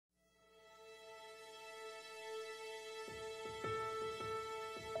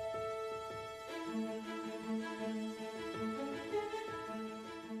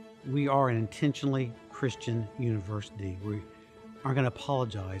we are an intentionally Christian university. We aren't going to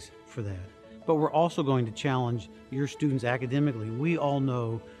apologize for that. But we're also going to challenge your students academically. We all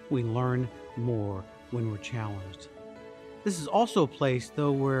know we learn more when we're challenged. This is also a place,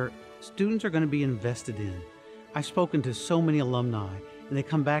 though, where students are going to be invested in. I've spoken to so many alumni, and they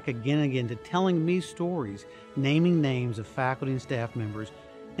come back again and again to telling me stories, naming names of faculty and staff members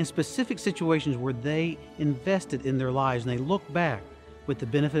in specific situations where they invested in their lives, and they look back with the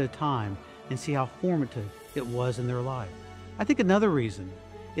benefit of time and see how formative it was in their life. I think another reason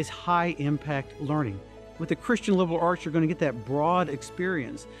is high impact learning. With the Christian liberal arts, you're going to get that broad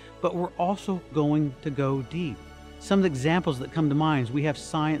experience, but we're also going to go deep. Some of the examples that come to mind is we have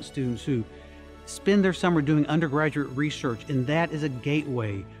science students who spend their summer doing undergraduate research, and that is a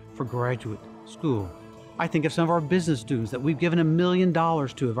gateway for graduate school. I think of some of our business students that we've given $1 million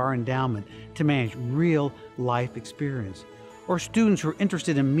to of our endowment to manage real life experience. Or students who are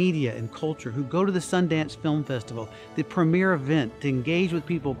interested in media and culture who go to the Sundance Film Festival, the premier event to engage with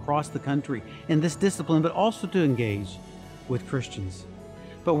people across the country in this discipline, but also to engage with Christians.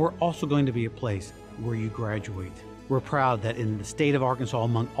 But we're also going to be a place where you graduate. We're proud that in the state of Arkansas,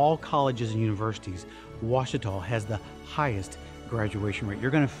 among all colleges and universities, Ouachita has the highest graduation rate.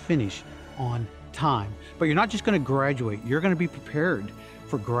 You're going to finish on time. But you're not just going to graduate, you're going to be prepared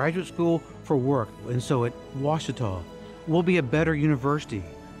for graduate school, for work. And so at Ouachita, we'll be a better university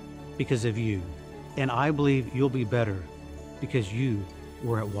because of you. And I believe you'll be better because you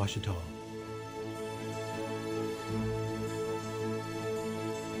were at Ouachita.